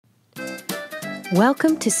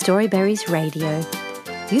Welcome to Storyberries Radio.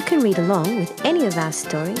 You can read along with any of our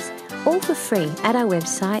stories, all for free at our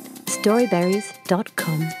website,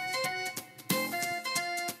 storyberries.com.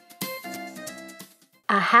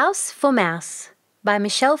 A House for Mouse by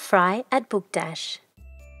Michele Fry at Book Dash.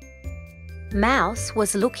 Mouse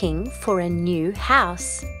was looking for a new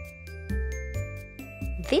house.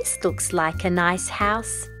 This looks like a nice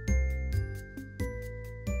house.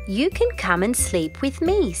 You can come and sleep with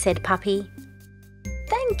me, said Puppy.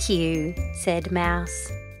 Thank you, said Mouse.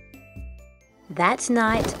 That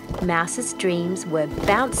night, Mouse's dreams were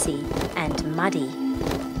bouncy and muddy.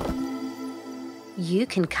 You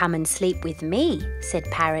can come and sleep with me, said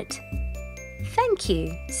Parrot. Thank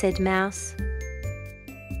you, said Mouse.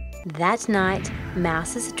 That night,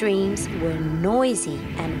 Mouse's dreams were noisy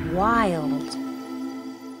and wild.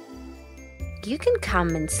 You can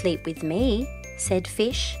come and sleep with me, said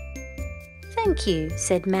Fish. Thank you,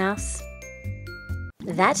 said Mouse.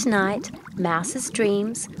 That night, Mouse's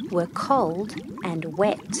dreams were cold and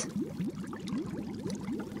wet.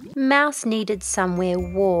 Mouse needed somewhere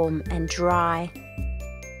warm and dry.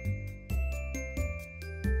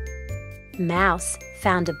 Mouse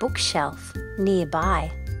found a bookshelf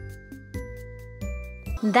nearby.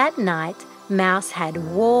 That night, Mouse had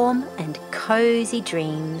warm and cozy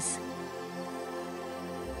dreams.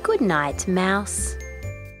 Good night, Mouse.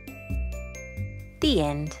 The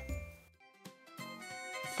end.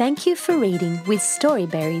 Thank you for reading with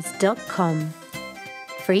Storyberries.com.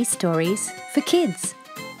 Free stories for kids.